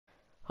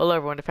Hello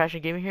everyone, the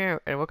Passion Gaming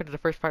here, and welcome to the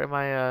first part of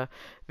my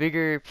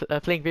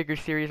playing Vigor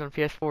series on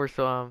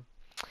PS4.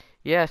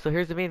 Yeah, so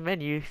here's the main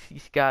menu.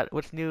 You've got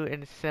what's new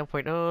in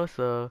 7.0,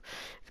 so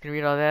it's gonna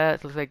read all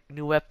that. So it looks like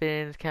new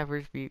weapons,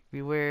 campers,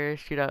 beware,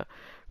 shootout,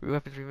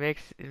 weapons remix,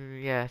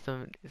 and yeah,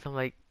 some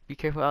like be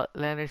careful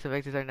outlanders. Some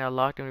exits are now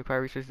locked and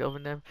require resources to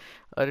open them.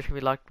 Others can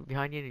be locked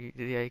behind you.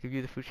 And yeah, you can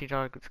view the food change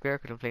on square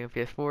because I'm playing on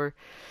PS4.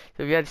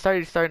 So yeah,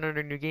 starting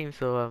another new game.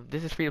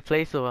 This is free to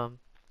play. All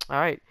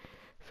right.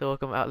 So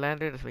welcome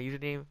Outlander, that's my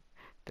username.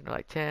 Then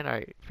like 10,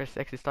 alright, press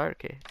X to start,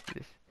 okay, let's do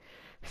this.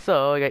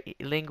 So, I got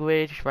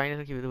language, brightness,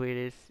 I'll keep it the way it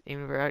is.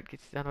 Aiming for out, I'm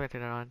not gonna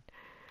turn it on.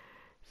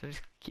 So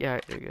just, yeah,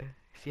 there we go.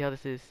 See how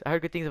this is. I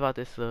heard good things about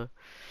this, so.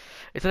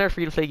 It's another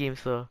free to play game,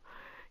 so,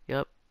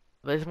 yep.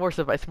 But it's more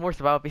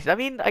survival based. I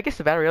mean, I guess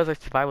the battle royales are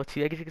survival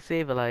too, I guess you could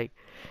say, but like,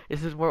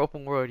 this is more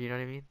open world, you know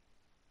what I mean?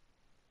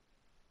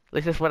 At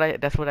least that's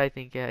what I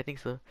think, yeah, I think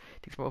so. I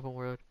think it's more open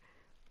world.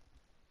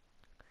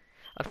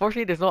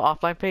 Unfortunately, there's no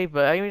offline play,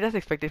 but I mean that's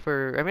expected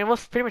for. I mean,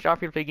 most pretty much all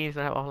free-to-play games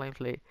don't have offline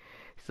play,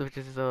 so which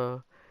is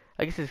I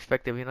guess it's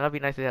expected. You know, that'd be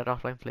nice to have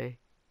offline play.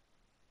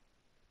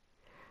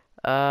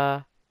 Uh,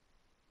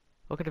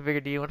 welcome to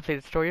Vigor. Do you want to play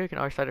the tutorial? You can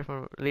always start it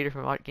from later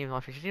from game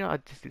options. You know, I'll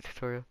just do the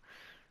tutorial.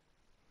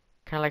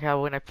 Kind of like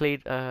how when I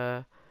played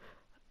I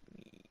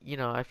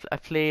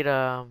played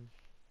I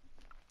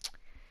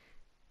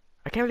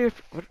can't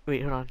believe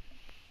wait, hold on.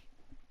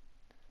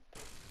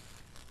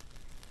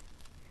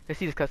 Let's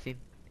see this cutscene.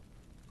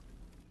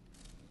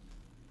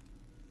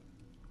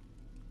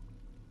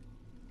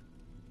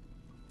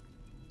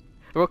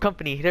 World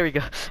Company. There we go.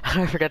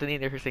 I forgot the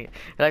name there for a second.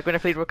 Like when I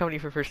played World Company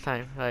for the first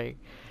time, like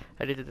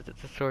I did the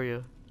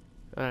tutorial.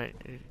 Alright.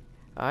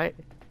 Alright.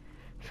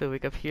 So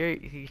wake up here,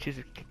 you choose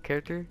a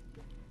character.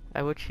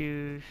 I will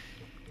choose.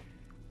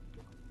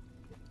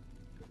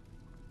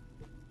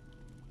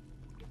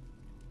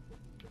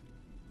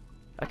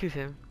 I'll choose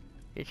him.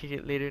 You choose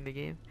it later in the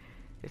game.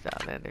 It's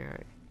Outlander,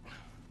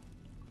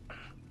 alright.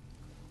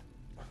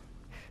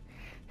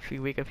 So we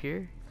wake up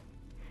here.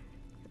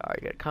 Alright,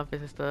 you got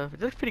compass and stuff.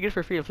 It looks pretty good for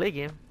a free to play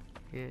game.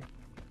 Yeah.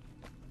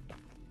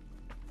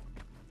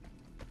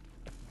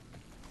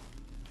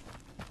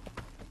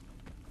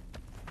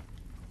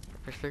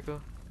 Press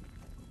circle.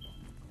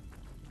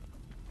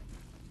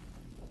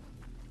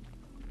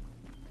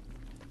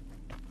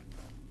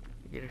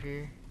 Get up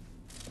here.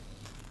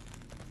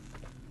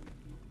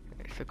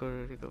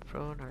 Circle to go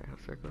prone. Alright, hold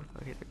circle.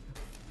 Okay, there we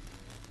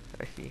go.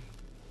 I see.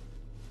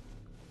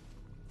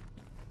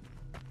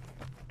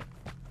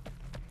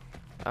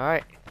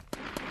 Alright.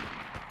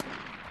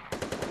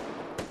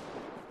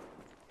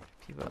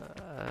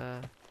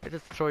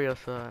 It's a tutorial,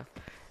 so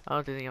I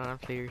don't think anyone on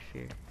players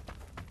here.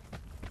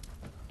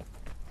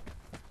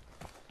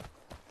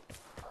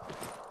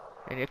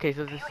 And okay,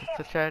 so this is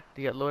the chat.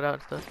 You got loadout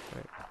and stuff.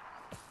 Alright.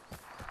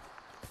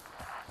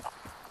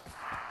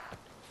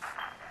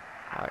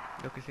 Alright,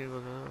 no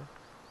consumables. No.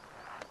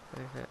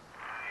 What is that?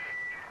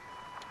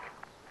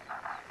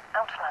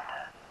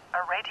 Outlander,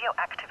 a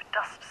radioactive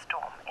dust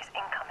storm is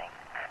incoming.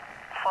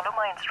 Follow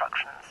my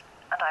instructions,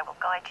 and I will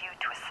guide you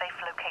to a safe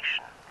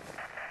location.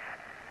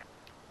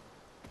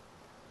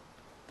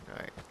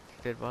 Alright,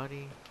 dead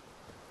body.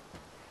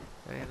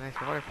 Very nice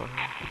waterfall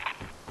here.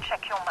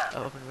 Check your map.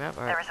 Oh, open the map.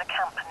 Alright. There is a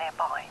camp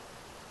nearby.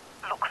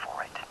 Look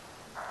for it.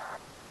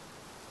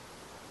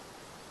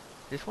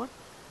 This one?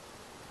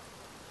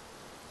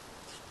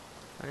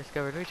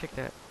 Undiscovered. Let me check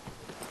that.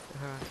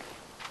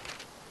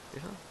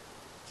 This one?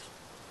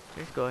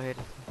 Let's go ahead.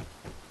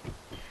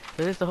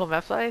 So this is the whole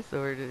map size,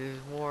 or there's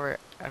more?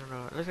 I don't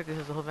know. It looks like this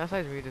is the whole map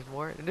size. Maybe there's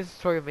more. And this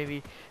tutorial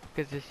maybe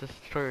because it's just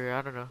tutorial.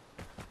 I don't know.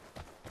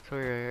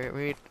 Tutorial.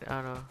 Maybe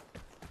I don't know.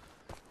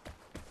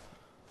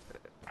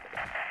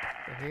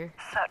 Right here.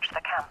 Search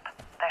the camp.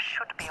 There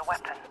should be a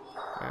weapon.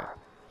 Alright.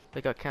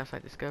 We got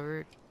campsite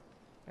discovered.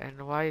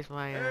 And why is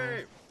my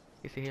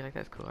you see here like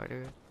that's cool. Alright, there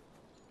we go.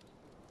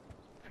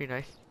 Pretty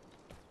nice.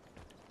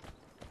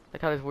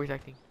 Like how this voice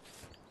acting.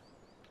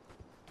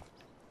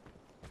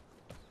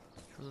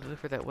 Look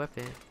for that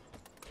weapon.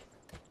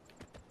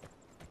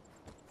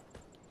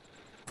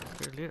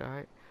 Good loot,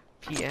 alright.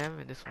 PM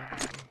and this one.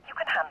 You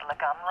can handle a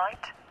gun,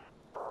 right?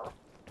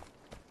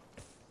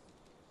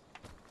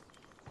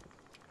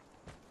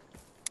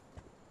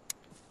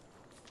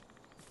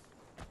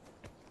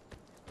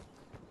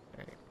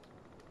 Alright.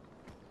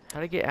 How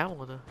to get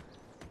ammo though?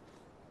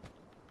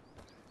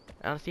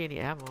 I don't see any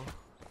ammo.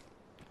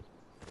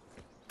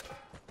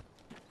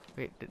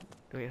 Wait,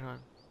 wait, hold on.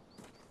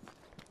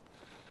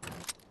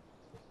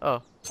 Oh.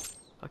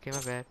 Okay,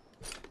 my bad.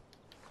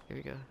 Here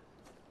we go.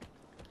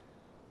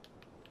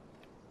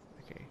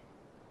 Okay.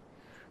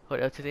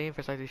 Hold L to the aim,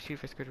 press I to shoot,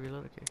 press square to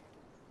reload, okay.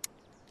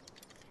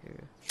 Here we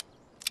go.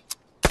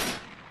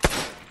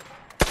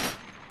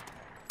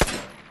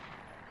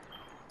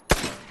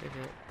 There's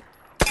it.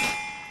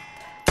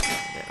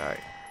 Yeah,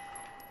 alright.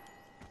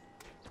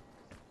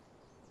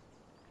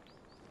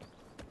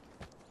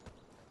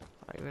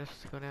 Alright, where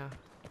else to go now?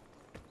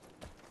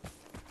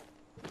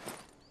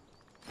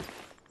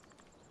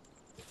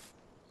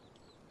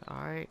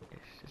 Alright. Alright,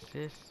 it's just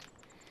this.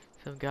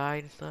 Some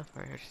guide and stuff.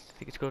 Alright,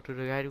 let's go through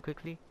the guide real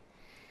quickly.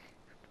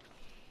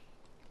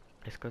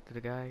 Let's go through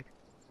the guide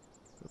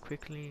real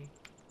quickly.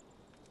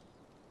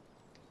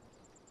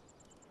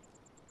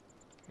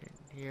 And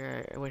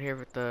here, I went here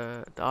with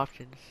the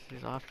options.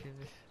 There's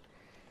options.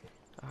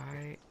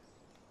 Alright.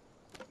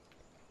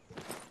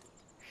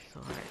 So,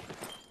 alright.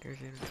 There's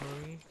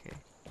inventory. Okay.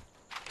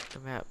 The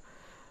map.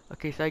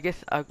 Okay, so I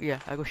guess, yeah,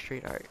 I'll go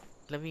straight. Alright.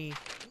 Let me,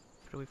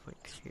 what do we point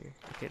here?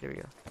 Okay, there we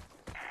go.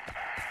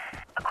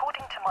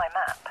 According to my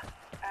map,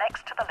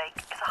 next to the lake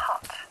is a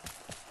hut.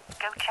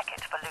 Go check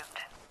it for loot.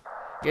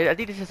 Yeah, I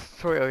think this is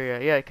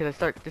tutorial. Yeah, because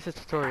this is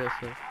tutorial,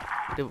 so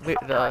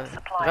Sometimes the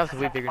supplies map's are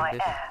way sent bigger by than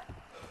this. air.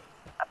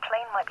 A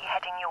plane might be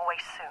heading your way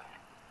soon.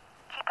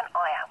 Keep an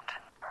eye out.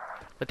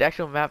 But the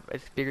actual map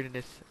is bigger than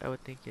this, I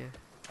would think, yeah.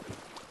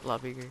 A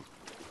lot bigger.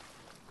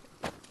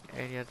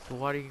 And yeah, the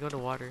water, you can go to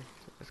water.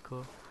 So that's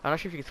cool. I'm not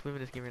sure if you can swim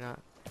in this game or not.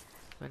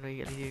 I know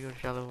you need to go to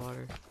shallow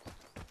water.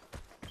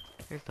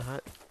 Here's the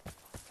hut.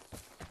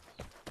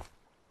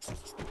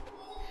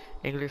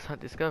 Angler's hut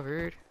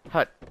discovered.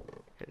 Hut,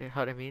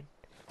 I mean.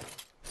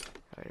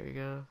 Alright, there we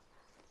go.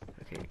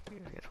 Okay, we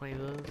got 20 of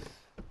those.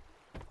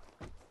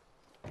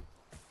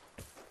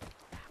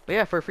 But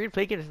yeah, for a free to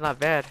play game, it's not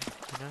bad,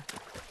 you know.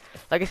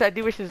 Like I said, I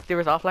do wish there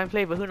was offline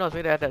play, but who knows,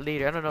 maybe they'll add that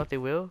later. I don't know if they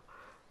will,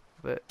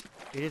 but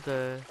it is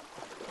a...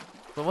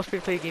 Well, most free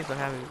to play games don't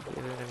have it,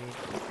 you know what I mean?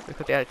 Look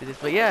what they added to this,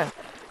 but yeah,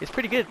 it's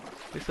pretty good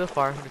so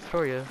far from the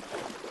tutorial.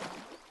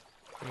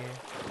 Yeah.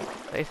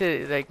 Like I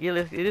said, like, yeah,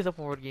 it is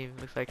open world game,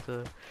 looks like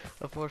the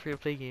open world free to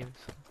play games.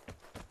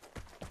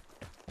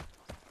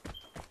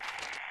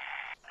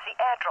 The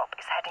airdrop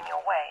is heading your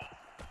way.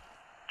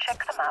 Check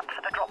the map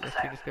for the drop That's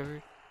zone.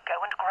 discovered. Go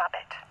and grab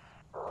it.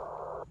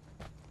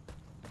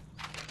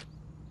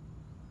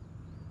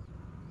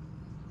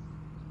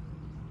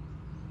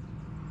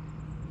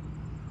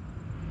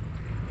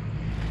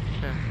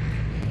 Yeah.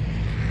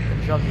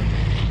 Good job, though.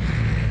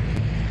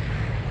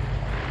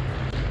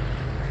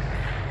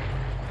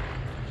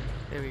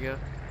 There we go.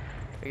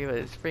 Okay, but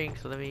it's spring,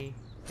 so let me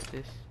get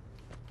this.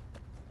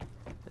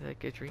 Did I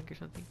get a drink or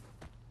something?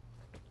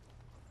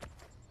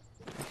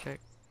 Let's check.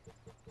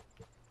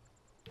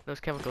 Those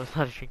chemicals,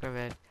 not a drink, my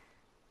bad.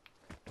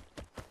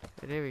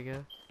 There we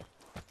go.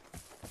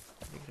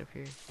 Make it up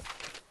here.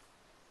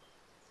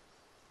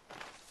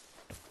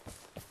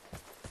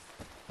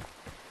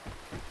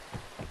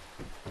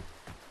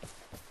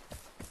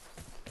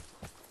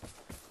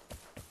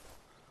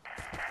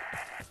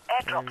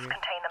 Airdrops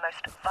contain the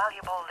most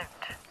valuable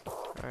loot.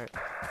 Alright.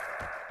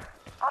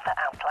 Other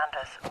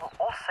Outlanders will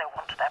also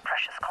want their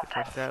precious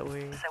contents. That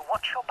way. So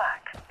watch your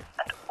back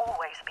and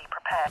always be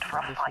prepared for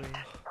a This fight. way.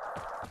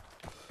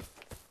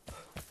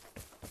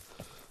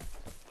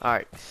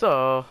 Alright,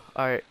 so,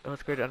 alright,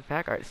 let's go to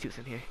unpack. Alright, let's see what's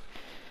in here.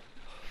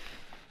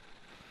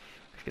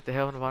 Let's get the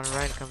hell on the bottom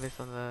right and compass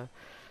on the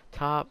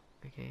top.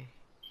 Okay.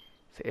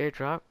 It's an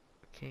airdrop.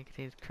 Okay,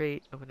 contains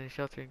crate. Open in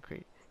shelter and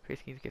crate. Crate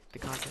schemes get the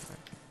content.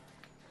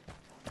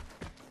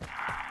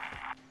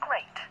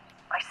 Great.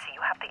 I see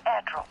you have the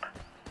airdrop.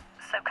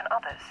 So can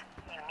others.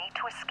 You need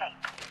to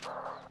escape.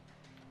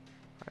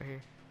 Right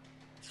here.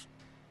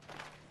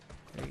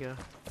 There you go.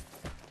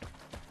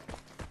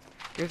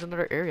 There's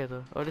another area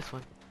though. Oh, this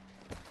one.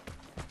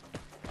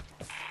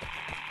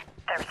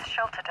 There is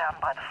shelter down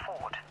by the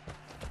ford.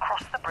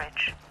 Cross the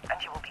bridge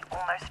and you will be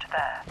almost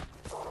there.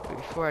 But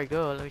before I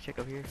go, let me check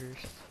up here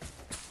first.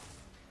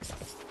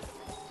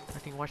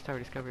 Nothing watchtower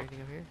discovered.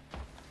 Anything up here?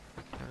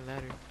 Not a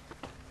ladder.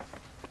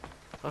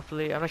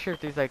 Hopefully, I'm not sure if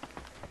there's like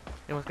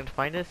anyone's gonna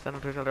find us. I don't know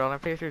if there's other online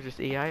players or just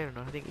AI. I don't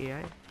know. I think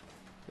AI.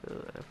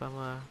 So if I'm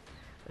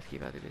let's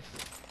keep out of this.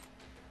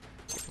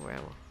 Get more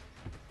ammo.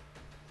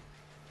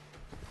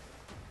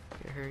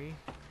 Okay, hurry.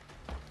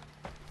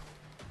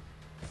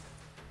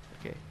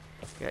 Okay.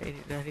 Yeah,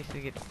 that needs to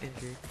get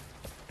injured.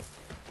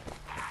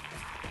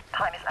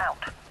 Time is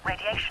out.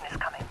 Radiation is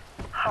coming.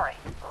 Hurry.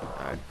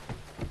 Alright.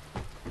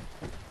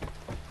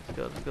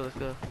 Let's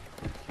go.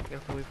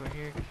 Get away from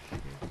here.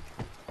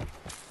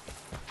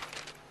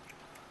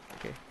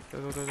 Okay, go.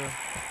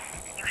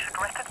 You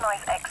should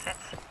recognize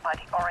exits by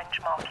the orange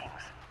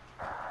markings.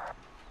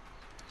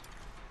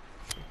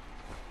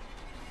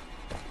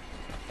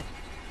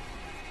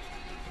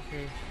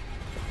 Okay.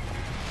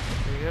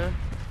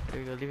 There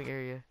we go, leaving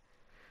area.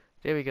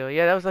 There we go.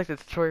 Yeah, that was like the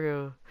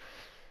tutorial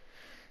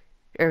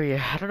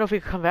area. I don't know if we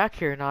can come back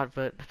here or not,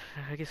 but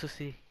I guess we'll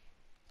see.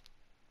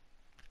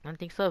 I don't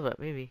think so, but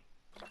maybe.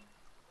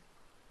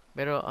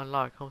 Better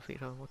unlock, home sweet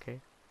home, okay.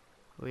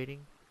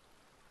 Waiting.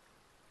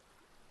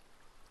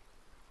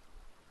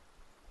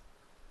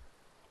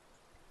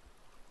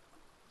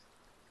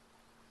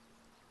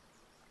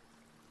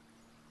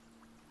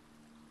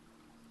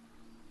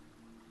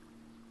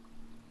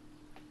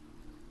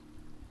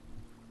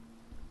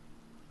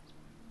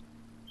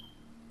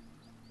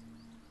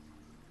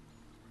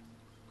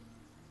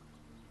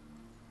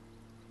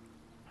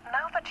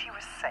 Now that you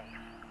are safe,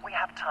 we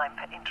have time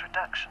for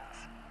introductions.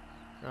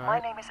 My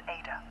Alright. name is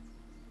Ada.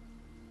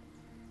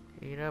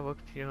 You know,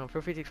 welcome to your home.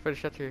 Feel free to explore the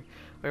shelter.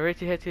 When ready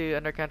to head to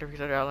under counter for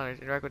other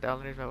outliners. Interact with the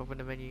outliners map. Open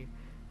the menu.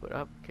 Put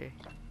up. Okay.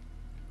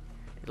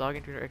 Log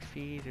into your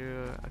XP.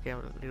 0. Okay,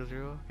 I'm level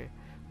 0. Okay.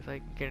 It's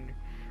like you can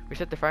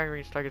reset the firing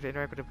range target to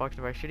interact with the box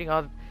by shooting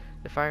all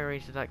the firing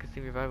range does not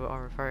consume your valuable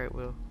armor. Fire it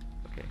will.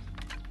 Okay.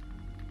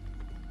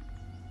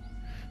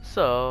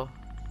 So.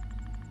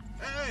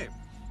 Hey!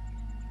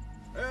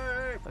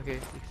 Hey! Okay, you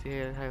can see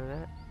here how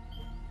that.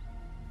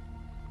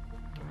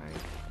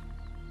 Alright.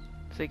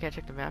 So you can't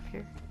check the map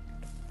here?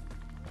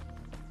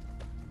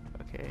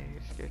 Okay,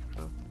 here's good.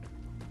 Cool.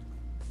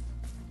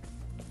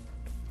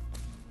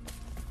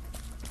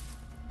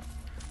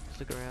 Just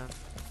look around. It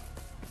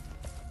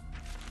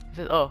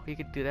says, oh, you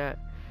can do that.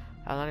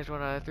 Outliners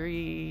 1 out of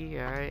 3.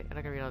 Alright, I'm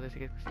not gonna read all this.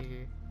 You can see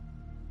here.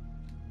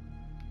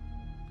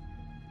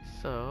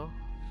 So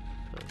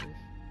this.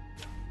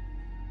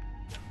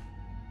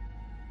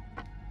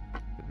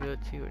 You build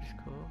 2, which is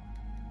cool.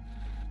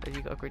 But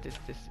you can upgrade this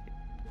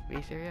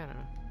base area? I don't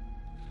know.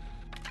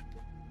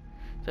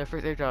 So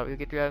first airdrop, you'll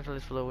get 3 items from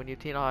this below. When you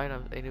obtain all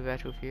items, a new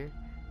batch will appear.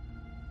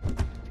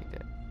 Take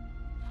that.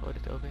 Hold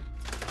it to open.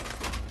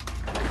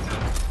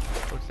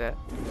 What's that?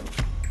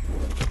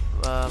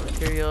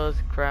 Materials,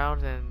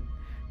 crowns, and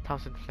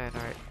Thompson plan.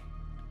 Alright.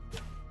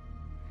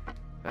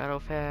 Battle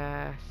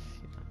pass.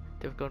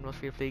 Difficult and most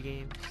free to play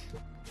games.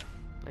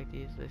 Like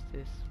these,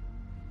 this.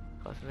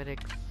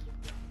 Cosmetics.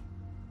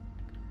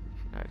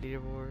 Alright,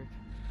 leaderboard.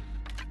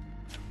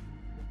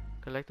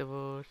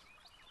 Collectibles.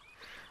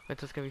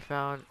 Rentals can be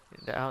found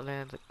in the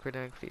Outlands, like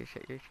credit for your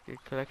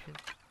collection.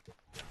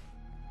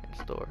 And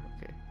store,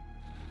 okay.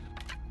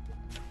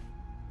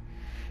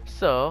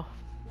 So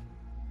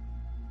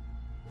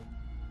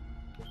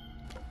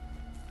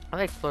I'm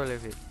gonna explore a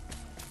little bit.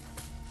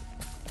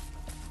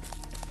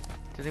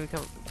 So then we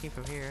came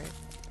from here, right?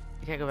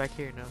 You can't go back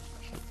here, no.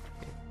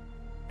 Okay.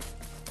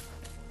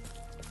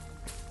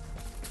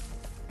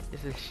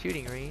 This is a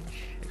shooting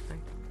range, looks like.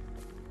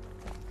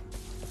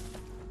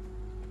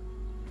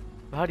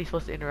 But how are you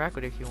supposed to interact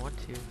with it if you want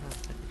to? Huh,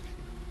 that's interesting.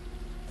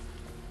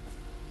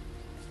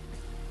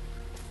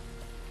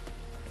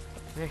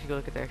 Let me actually go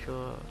look at the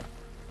actual,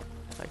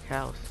 like,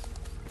 house.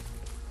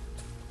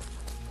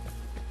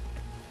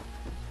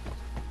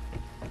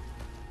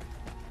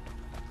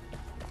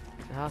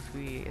 Is the house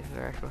is it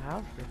our actual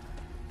house? Or? I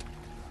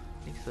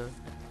think so.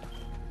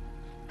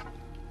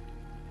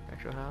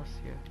 Actual house,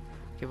 yeah.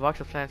 Okay,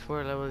 box of plants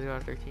 4, level 0 out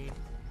of 13.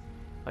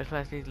 Box of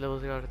plants needs level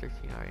 0 out of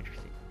 13. Alright,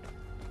 interesting.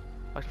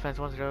 Box of plants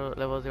 1 0,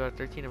 level 0 out of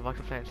 13, and box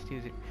of plants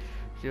 2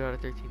 0 out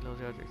of 13, level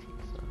 0 out of 13.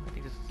 So I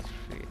think this is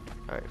free.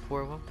 Alright,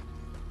 4 of them.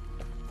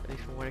 At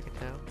least from what I can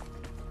tell.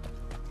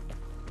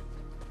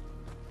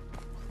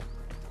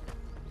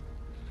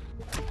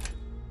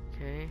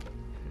 Okay.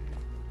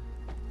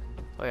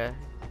 Oh yeah.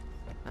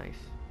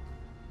 Nice.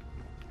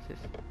 What's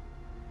this?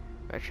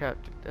 Rat trap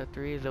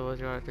 3, level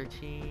 0 out of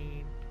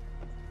 13.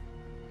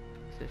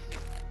 What's this?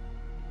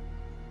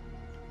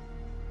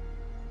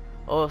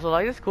 Oh, so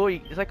like, it's cool.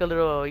 It's like a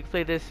little. You can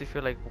play this if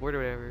you're like bored or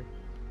whatever.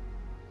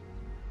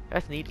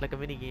 That's neat, like a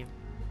mini game.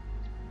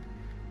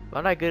 But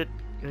I'm not good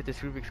with this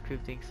Rubik's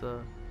Cube thing,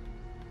 so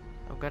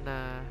I'm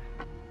gonna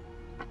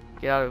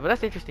get out of it. But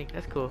that's interesting.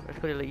 That's cool. That's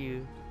cool to let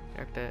you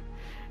interact that.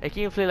 And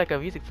you can play like a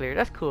music player.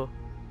 That's cool.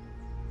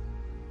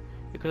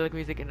 You can like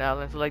music in the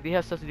Outland. So like they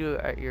have stuff to do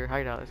at your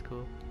hideout. That's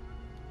cool.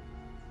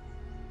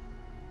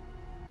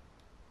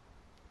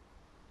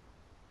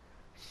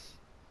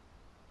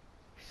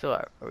 So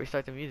I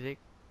restart the music.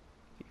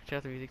 You can turn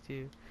off the music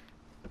too.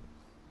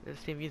 It's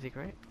the same music,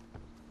 right?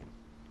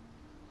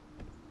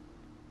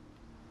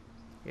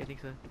 Yeah, I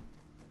think so.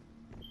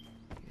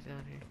 He's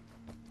down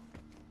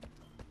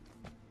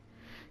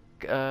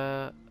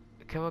here.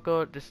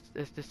 Chemical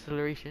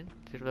distillation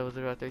to level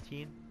 0 out of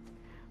 13.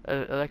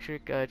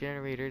 Electric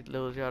generator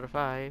level 0 out of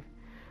 5.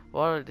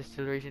 Water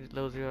distillation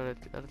level 0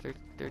 out of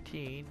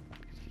 13.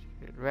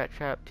 Rat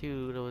trap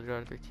 2 level 0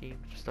 out of 13.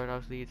 Start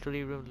off the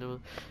utility room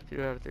level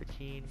 0 out of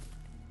 13.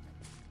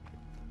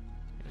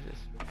 What is this?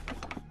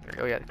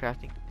 Oh yeah, the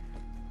crafting.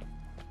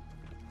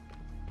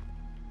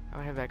 I'm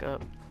gonna head back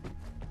up.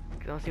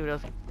 Cause I wanna see what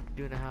else we can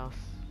do in the house.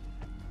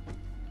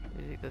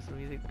 Music, that's the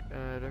music,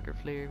 record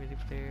player, music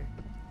player.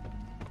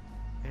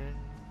 And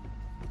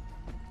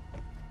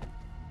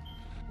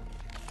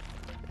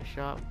a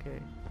shop, okay.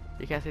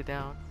 You can't sit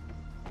down.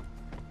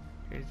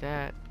 Here's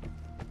that.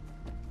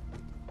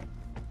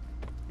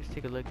 Just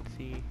take a look and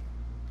see. Of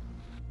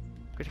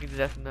course you can do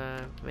that from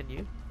the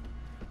menu.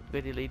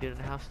 Good you did in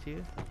the house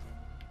too.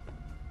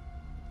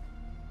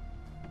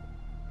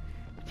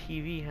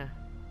 TV, huh?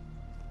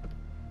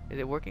 Is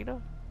it working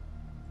though?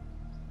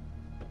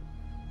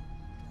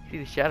 See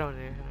the shadow in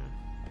there,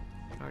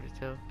 huh? Hard to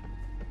tell.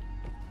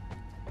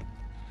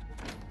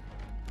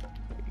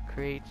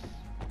 Crates.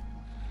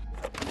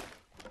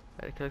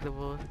 Alright,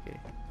 collectibles, okay.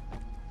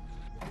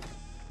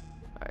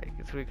 Alright,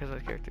 it's weird because of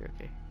the character,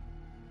 okay.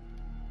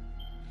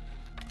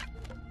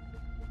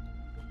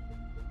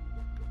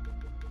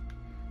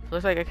 So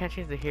looks like I can't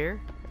change the hair.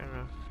 I don't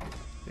know.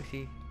 Let me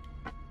see.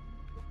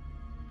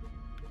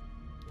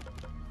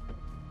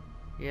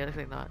 Yeah, looks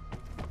like not.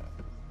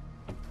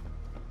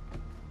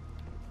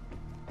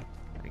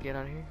 Let me get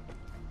out of here.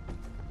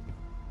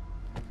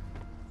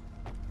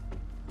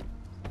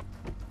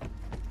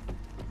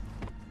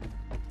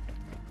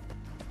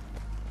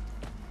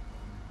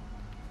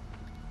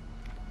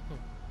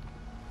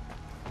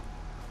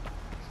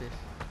 What's this?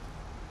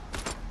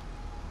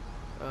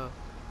 Oh,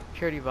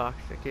 charity box.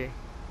 Okay.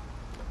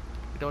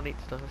 We donate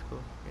stuff. That's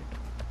cool. Yeah.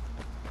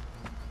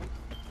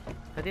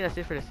 I think that's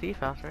it for the safe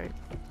house, right?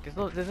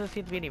 There doesn't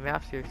seem to be any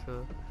maps here,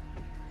 so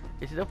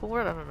is it open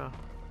world? I don't know.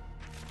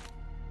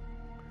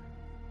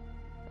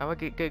 I'm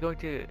going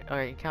to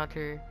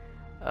encounter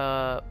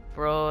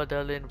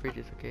Broadalin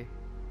Bridges. Okay,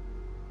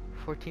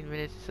 14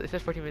 minutes. It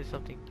says 14 minutes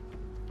something.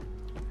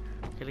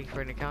 Okay, looking for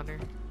an encounter.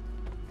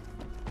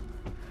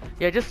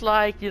 Yeah, just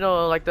like just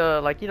like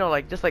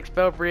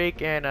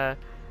Spellbreak and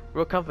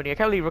Rogue Company. I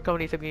can't believe Rogue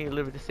Company took me a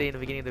little bit to say in the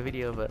beginning of the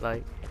video, but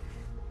like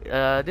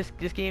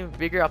this game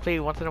Vigor I'll play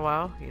once in a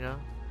while, you know.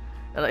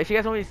 If you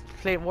guys want me to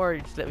play it more,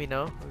 just let me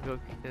know.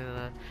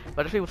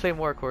 But if people play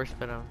more, of course.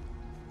 But yeah,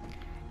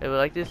 but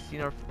like this, you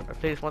know, I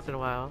play this once in a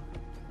while.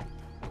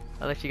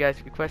 Unless you guys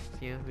request,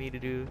 you know, me to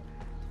do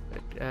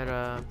it at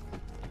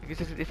if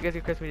you guys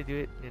request me to do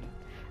it, then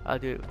I'll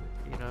do it,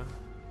 you know.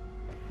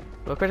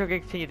 Well, of course I'm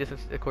gonna continue this,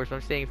 of course. But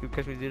I'm saying if you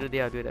request me to do it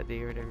today, I'll do it that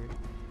day or whatever.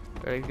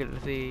 Or you could,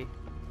 let's say,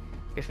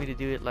 request me to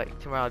do it like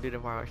tomorrow, I'll do it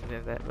tomorrow or something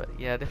like that. But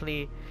yeah,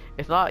 definitely.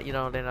 If not, you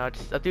know, then I'll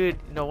do it,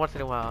 you know, once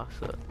in a while.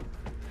 So.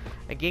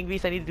 And Gang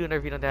Beast, I need to do another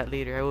video on that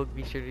later. I will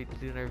be sure to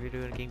do another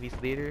video on Gang Beast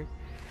later.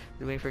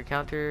 We're waiting for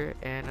encounter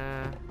and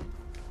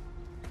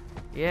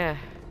yeah.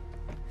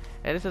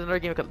 And this is another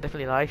game I could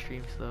definitely live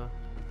stream, so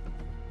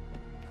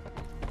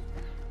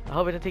I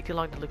hope it doesn't take too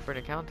long to look for an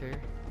encounter.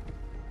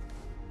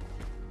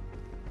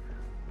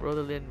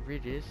 Rodolin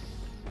Bridges.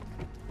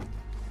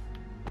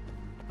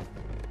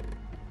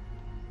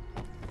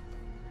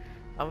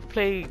 I'm gonna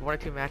play 1 or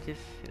 2 matches,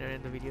 you know,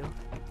 in the video.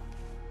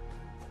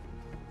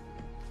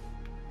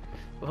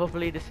 But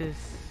hopefully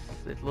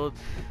it loads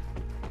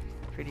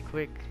pretty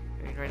quick.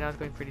 I mean, right now it's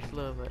going pretty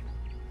slow, but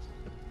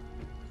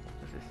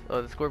what's this?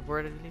 Oh, the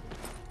scoreboard, I believe.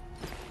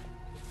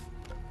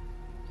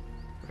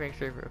 Rank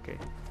server, okay.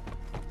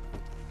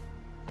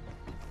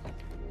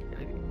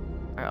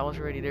 Alright, almost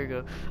ready. There we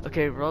go.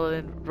 Okay,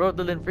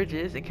 Rodolin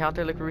Bridges.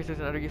 Encounter liquor resources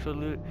and other useful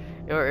loot.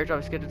 Your airdrop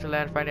is scheduled to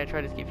land. Find and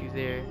try to escape you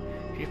there.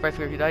 If you fight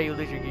square, if you die, you'll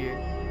lose your gear.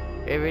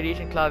 A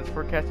radiation cloud is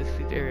forecast to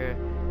sweep the area.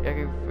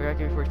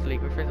 Evacuate before it's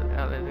late. We're friends with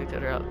Outlanders to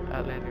other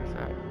Outlanders.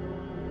 Alright.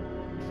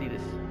 Let's see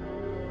this.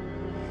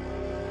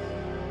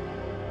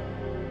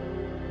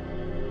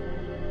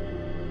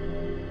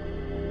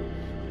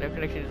 Network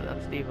connection is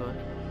unstable.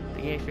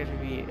 The game experience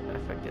will be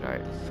affected.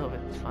 Alright, let's hope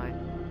it's fine.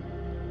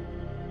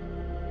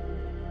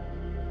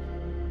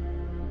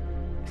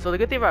 So the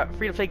good thing about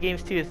free-to-play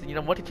games too is, you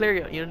know,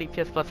 multiplayer, you don't need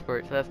PS Plus for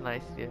it, so that's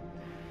nice, yeah.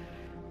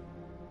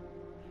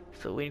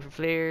 So waiting for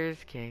players,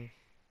 okay.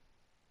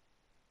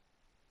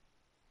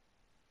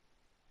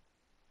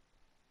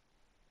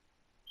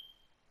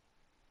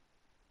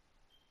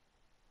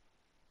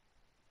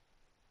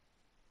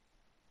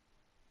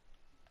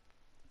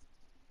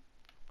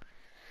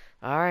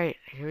 Alright,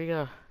 here we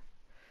go.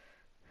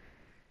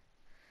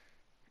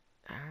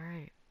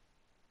 Alright.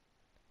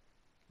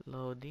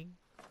 Loading.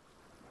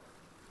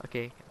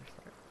 Okay,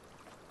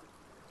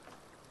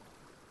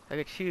 I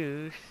could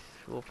choose,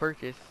 we'll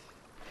purchase.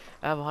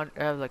 I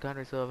have like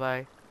 100, so if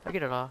I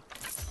get it all.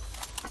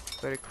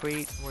 Better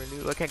crate, more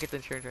loot. I can't get the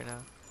insurance right now.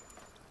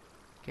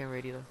 Okay, I'm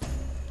ready though.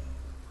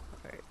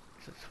 Alright,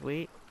 so let's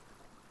wait.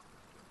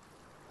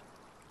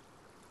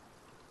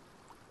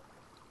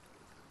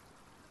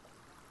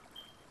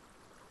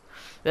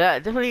 Yeah,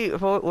 definitely.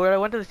 What I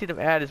wanted to see them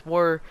add is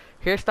more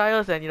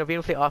hairstyles and, you know, being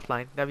able to play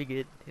offline. That'd be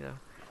good, you know.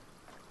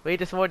 Wait,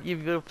 just want you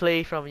to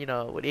play from, you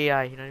know, with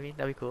AI. You know what I mean?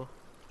 That'd be cool.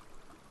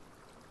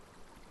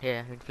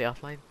 Yeah, you can play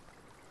offline.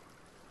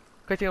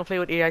 Of course, you don't play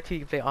with AI too.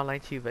 You can play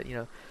online too, but you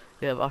know,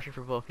 they have option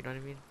for both. You know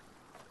what I mean?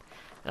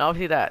 And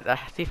obviously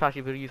that safe house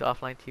you will use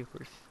offline too, of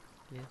course.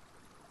 Yeah.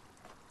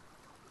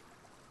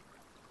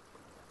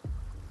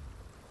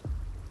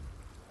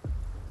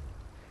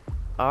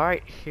 All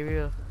right, here we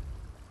go.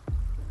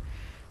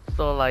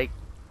 So like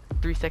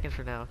 3 seconds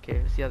from now.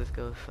 Okay, let's see how this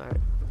goes. All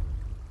right.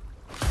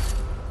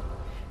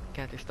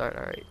 Counter start.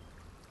 All right.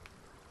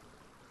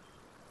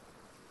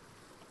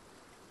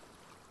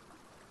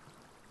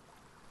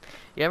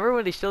 Yeah, I remember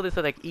when they showed this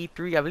at like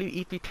E3. I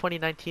believe E3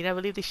 2019. I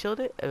believe they showed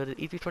it. E3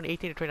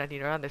 2018 or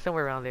 2019, around there,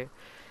 somewhere around there.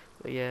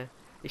 But yeah,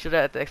 they showed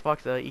that at the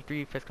Xbox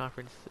E3 press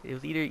conference. It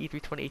was either E3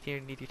 2018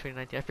 or E3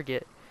 2019. I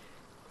forget.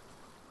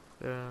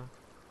 Yep.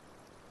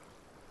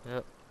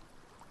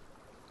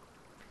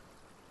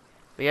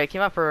 But yeah, it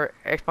came out for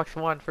Xbox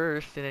One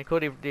first, and then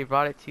Cody they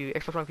brought it to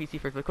Xbox One PC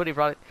first, but Cody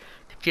brought it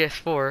to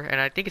PS4,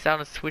 and I think it's out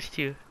on Switch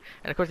too,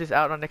 and of course it's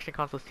out on next gen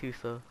consoles too.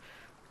 So,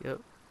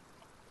 yep.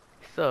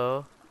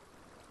 So,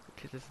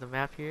 this is the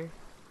map here.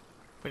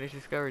 Finish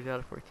discoveries out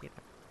of 14. Get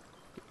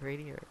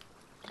ready or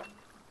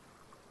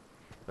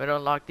but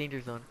unlock danger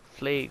zone.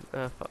 Play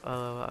I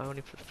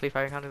only play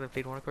fire encounters. I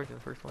played one of course in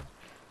the first one.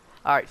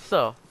 Alright,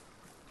 so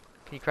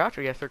can you crouch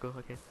or yeah, circle?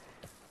 Okay.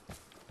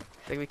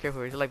 So be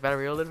careful. Is it like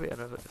battery a little bit? I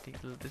don't know. I think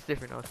it's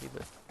different, honestly,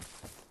 but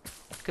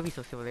could be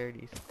some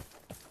similarities.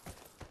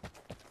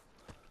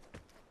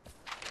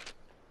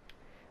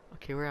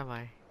 Okay, where am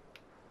I?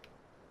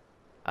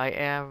 I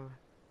am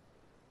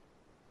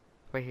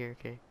right here.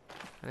 Okay,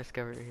 I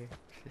discovered right here.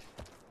 It's just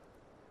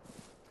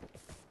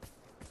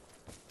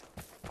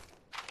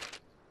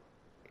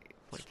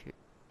 0.2.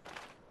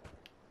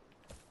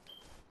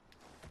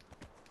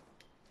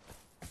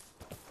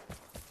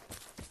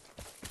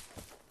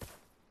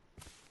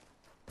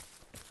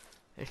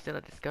 It's still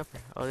not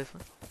discovered. Oh, this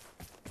one.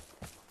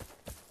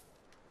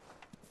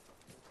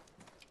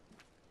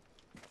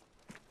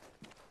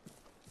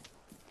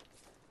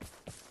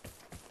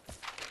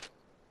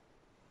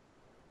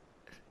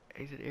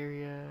 Exit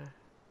area.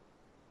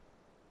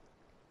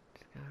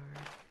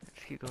 Discovered.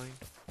 Let's keep going.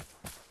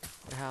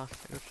 The house.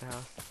 Go to the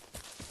house.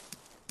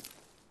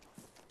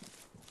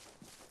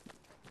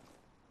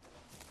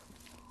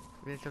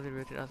 Then something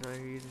rotated outside what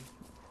you're using.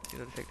 You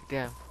know, detected.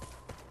 Damn.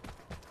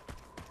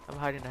 I'm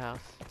hiding in the house.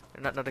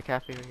 Or not the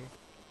cafe right here.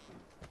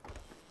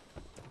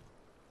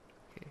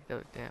 Okay, that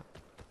was damn.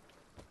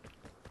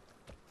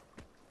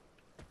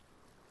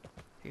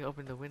 You can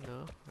open the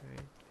window.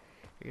 Alright.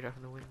 You get out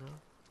from the window.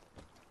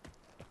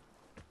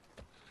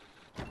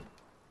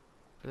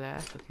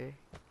 Glass, okay.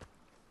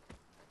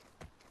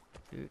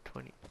 Do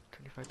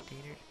 25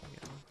 containers.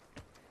 Yeah.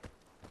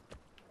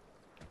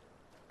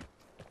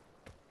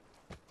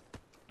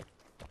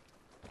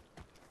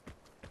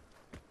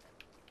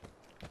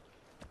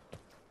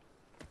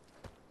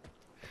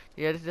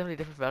 Yeah, this is definitely a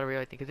different battle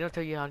royale, I think, because they don't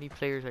tell you how many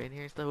players are in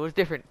here and stuff. It was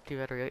different to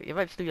battle royale. It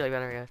might still be like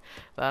battle royale,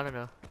 but I don't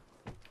know.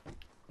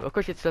 Well, of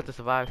course, it's stuff to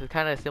survive, so it's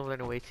kind of similar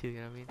in a way too.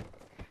 You know what I mean?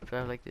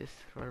 Survive like this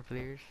for other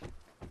players.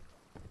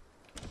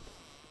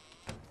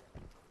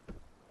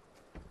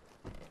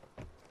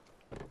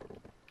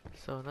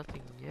 So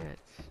nothing yet.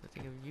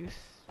 Nothing of use.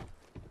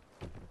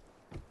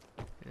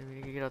 And then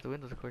we can get out the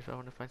windows, of course. So I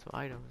want to find some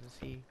items and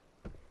see.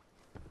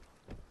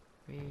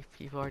 Maybe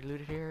people already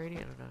looted here already. I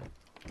don't know.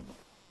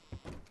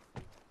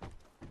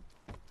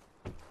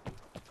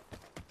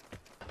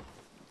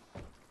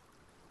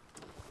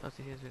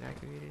 Nothing has been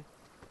activated.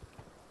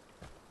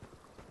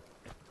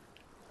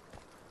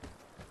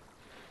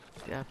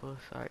 The apples.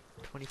 Alright,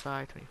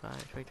 25,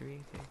 25, 23.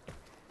 Okay.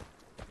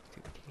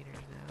 2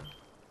 containers now.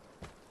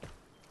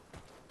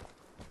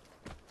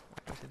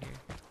 What's in here?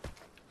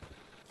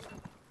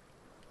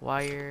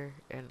 Wire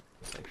and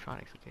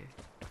electronics. Okay.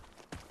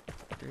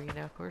 3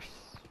 now, of course.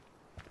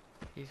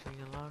 He's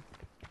being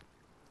unlocked.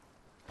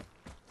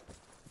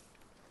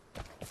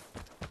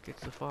 Good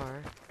so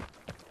far.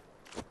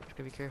 Just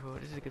gotta be careful.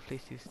 This is a good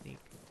place to sneak.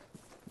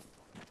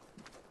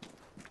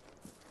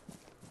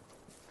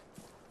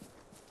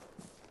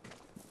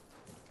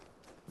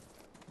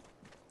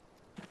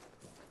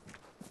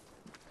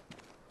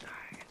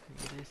 Alright, let me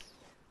do this.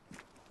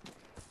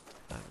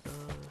 5 of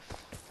those.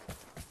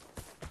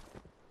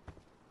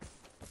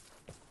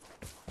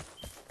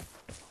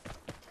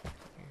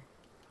 Here.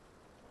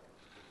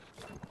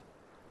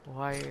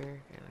 Wire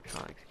and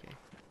electronics. Okay.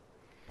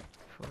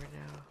 4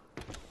 now.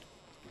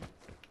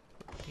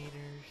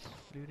 Containers.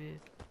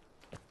 Looted.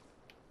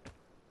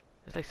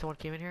 Looks like someone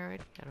came in here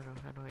already? I don't know.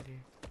 I have no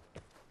idea.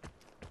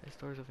 The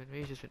store's open.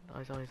 Maybe it's just been. Oh,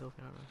 it's always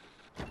open. I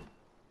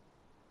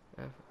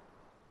don't know.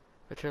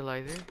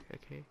 Fertilizer.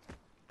 Okay.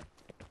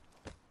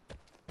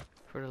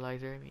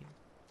 Fertilizer, I mean.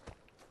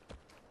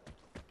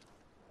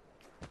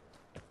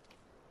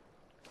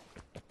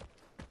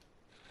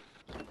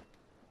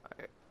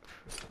 Alright.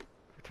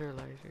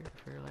 Fertilizer,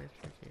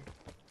 okay.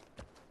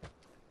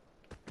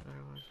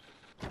 Another one.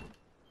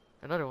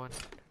 Another one.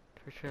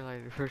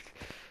 Fertilizer,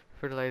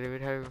 fertilizer,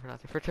 how do you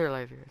pronounce it?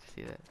 Fertilizer, I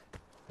see that.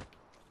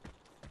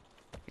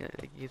 Yeah,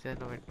 I use that,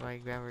 my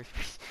grammar is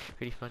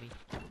pretty funny.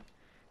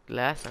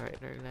 Glass, alright,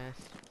 another glass.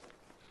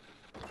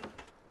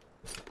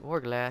 More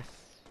glass.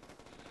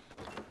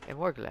 And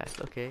more glass,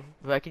 okay.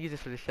 But I can use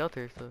this for the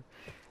shelter, so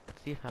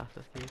let's see if house,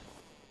 that's good.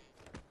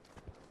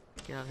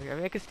 Get on here. I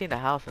mean, I could stay in the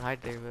house and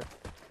hide there, but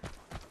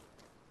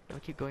I'll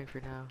keep going for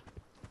now.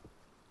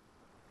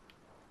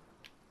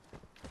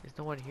 There's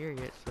no one here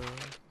yet, so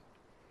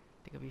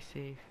I think I'll be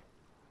safe.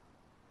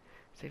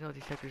 Signal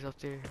detectors up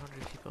there.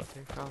 100 people up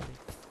there, probably.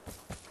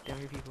 Damn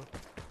here people.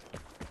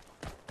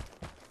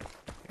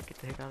 Get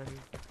the heck out of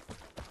here.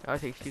 I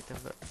would say shoot them,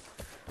 but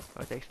I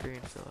would say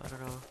experience, so I don't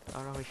know. I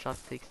don't know how many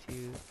shots it takes to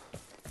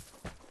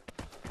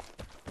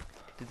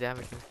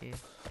damage in this game.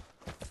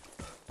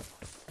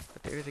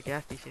 But there is a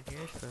gas station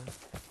here, so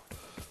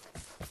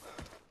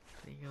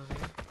you go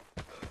there.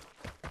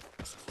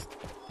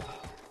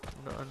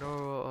 No,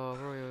 a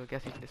Royal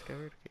gas station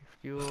discovered. Okay,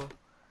 fuel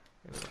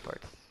and little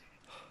parts.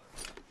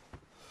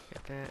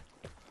 Get that.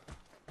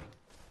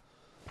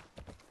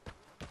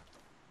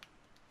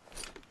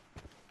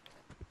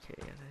 Okay,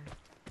 and then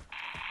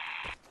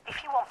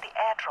If you want the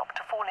airdrop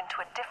to fall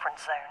into a different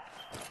zone,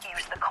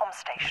 use the comm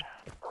station.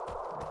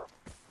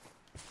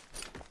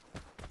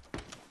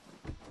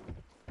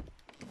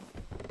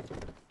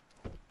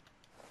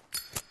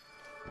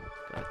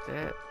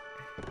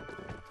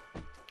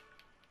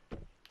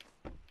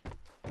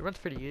 It runs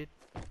pretty good.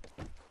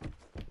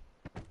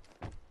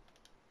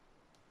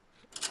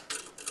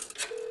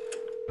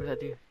 What does that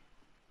do?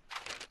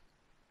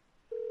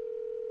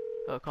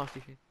 Oh, call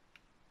station.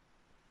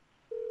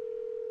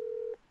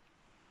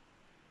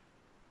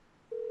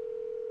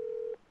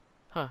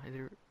 Huh, is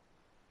it?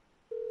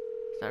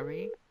 It's not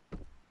ringing?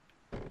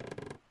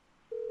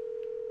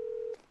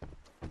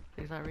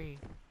 It's not ringing.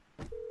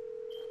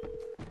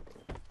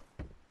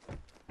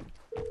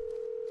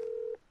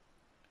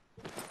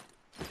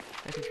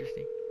 That's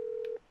interesting.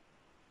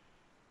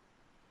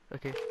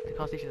 Okay, the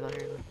call station's not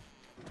here though.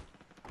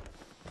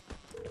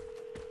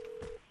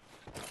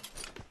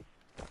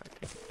 Alright,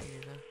 take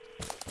it now.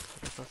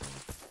 I saw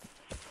someone.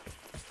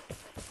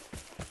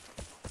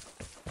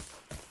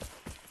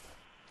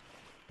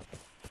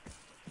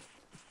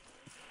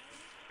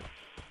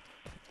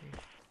 Okay.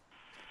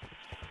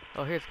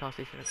 Oh, here's the call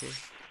station, okay.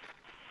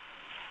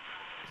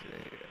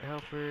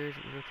 Helpers,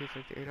 rotates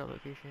like the airdrop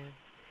location.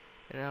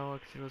 And now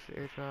controls the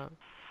airdrop.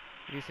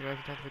 Reducing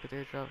rising time to pick up the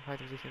airdrop. High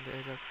position of the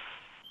airdrop.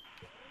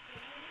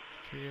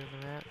 Security on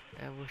the map.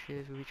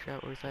 Ambushes will be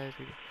trapped or size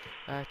will be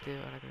active.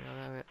 I'm not gonna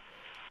know that,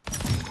 but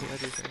okay, I'll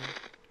do this right now.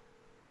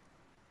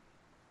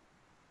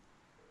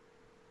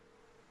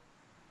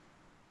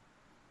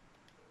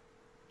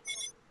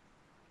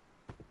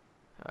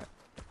 Alright.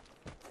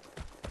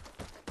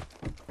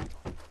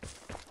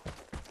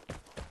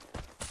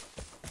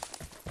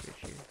 Good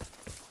shit.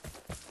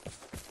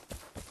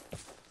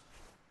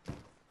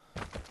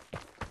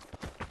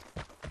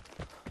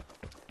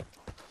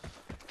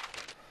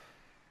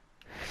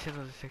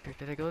 Signal detector.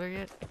 Did I go there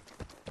yet?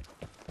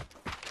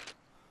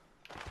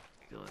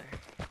 Go there.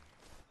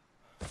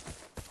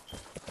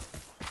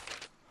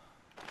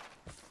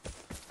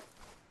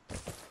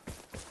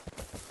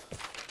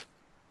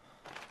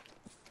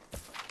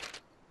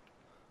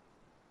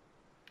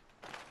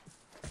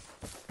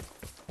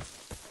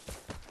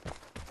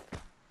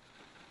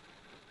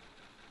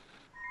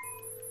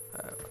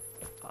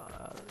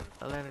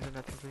 I landed in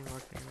that completely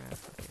marked on your map.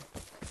 Okay.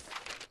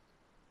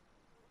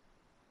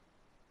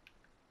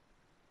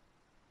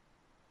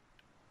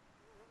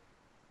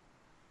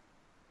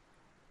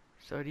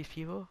 So are these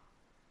people?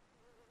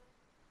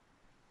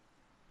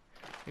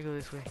 We go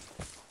this way.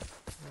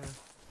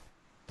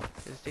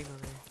 There's a signal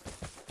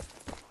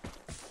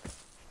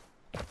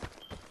there.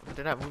 But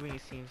they're not moving,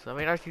 it seems. I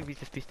mean, I could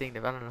just be staying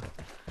there, but I don't know.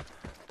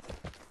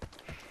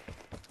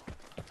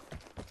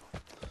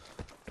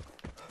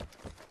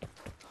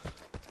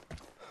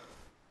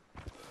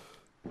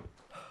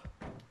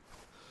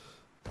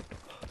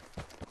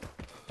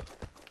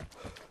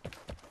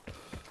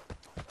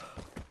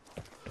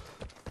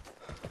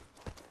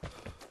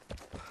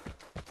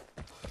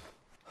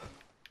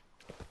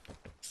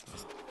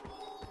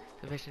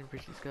 The mission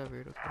bridge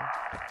discovered, okay.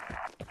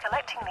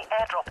 Collecting the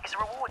airdrop is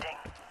rewarding,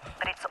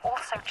 but it's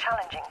also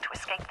challenging to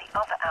escape the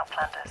other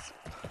Outlanders.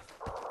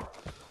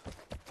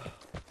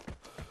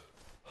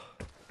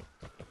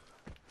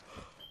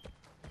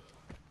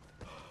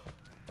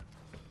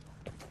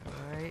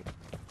 Alright.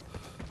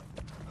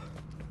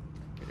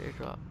 Good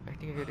airdrop. I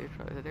think I got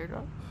airdrop. Is that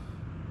airdrop?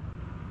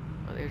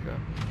 Oh, the airdrop.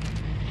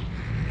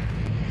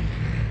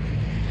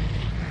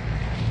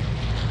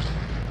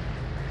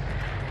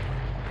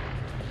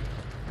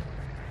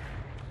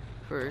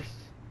 First,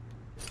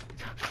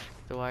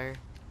 the wire.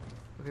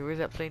 Okay, where's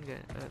that plane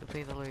going? The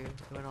plane's all the way,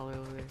 went all the way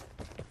over there.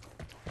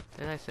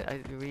 Then I said I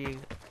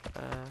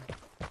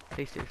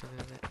placed it or something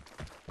like that.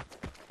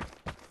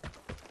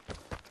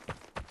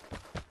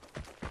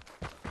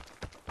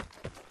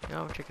 Yeah,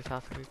 I'm gonna check this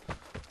house real quick.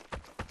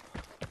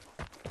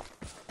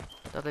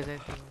 Thought there's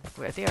anything.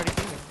 Wait, I think I already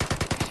did it.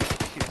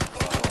 Shoot.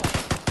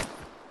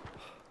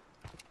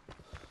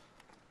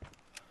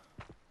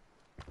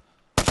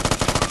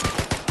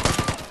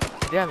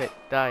 Damn it,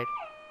 died.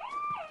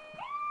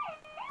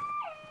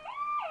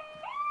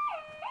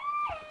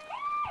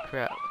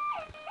 Crap.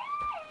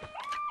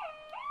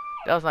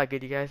 That was not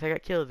good, you guys. I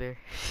got killed there.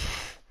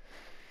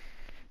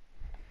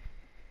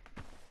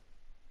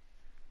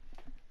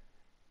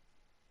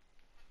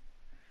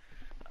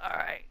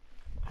 Alright.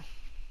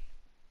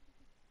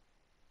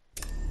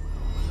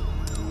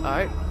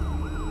 Alright.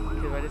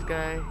 Okay, by this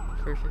guy,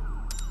 person.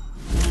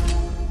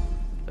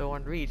 The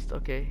one reached,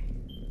 okay.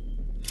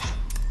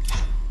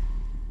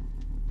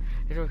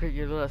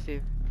 Your loadout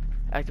save.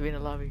 Activate in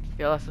the lobby.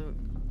 You lost some.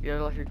 You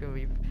lost your gun.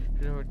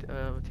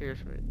 Materials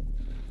from it.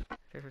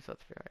 Different stuff.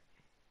 Alright.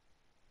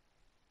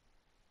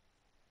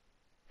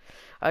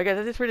 Alright guys,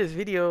 that's it for this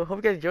video. Hope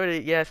you guys enjoyed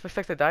it. Yeah, it's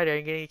sucks I died there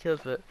and getting any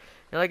kills, but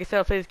like I said,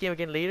 I'll play this game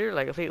again later.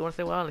 Like I'll play it once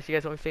in a while. Unless you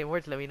guys want me to play more,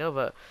 just let me know.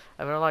 But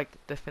I don't like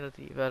death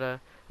penalty. But I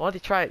wanted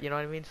to try it. You know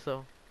what I mean?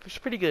 So it's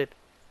pretty good.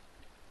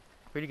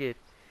 Pretty good.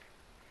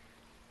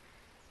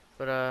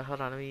 But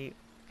hold on, let me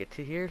get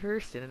to here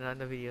first, and then on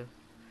the video.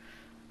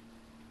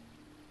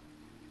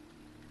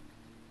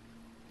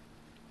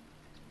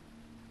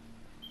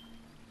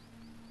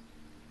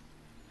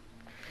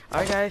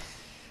 Alright guys,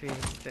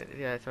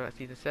 yeah, so that's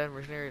season 7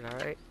 mercenaries,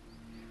 alright.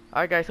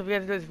 Alright guys, hope you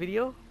guys enjoyed this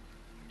video.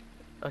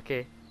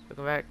 Okay,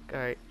 welcome back,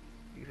 alright.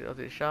 I'll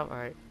do the shop,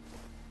 alright.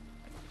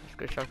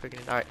 go to shark picking.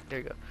 Alright, there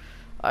we go.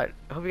 Alright,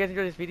 I hope you guys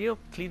enjoyed this video.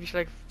 Please be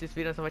sure to like this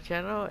video on my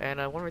channel. And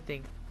one more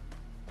thing.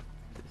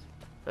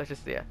 Let's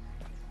just, yeah.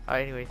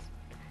 Alright, anyways.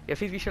 Yeah,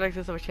 please be sure to like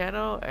this on my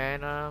channel.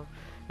 And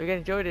if you guys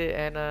enjoyed it.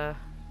 And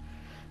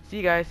see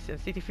you guys in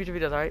future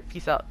videos. Alright,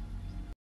 peace out.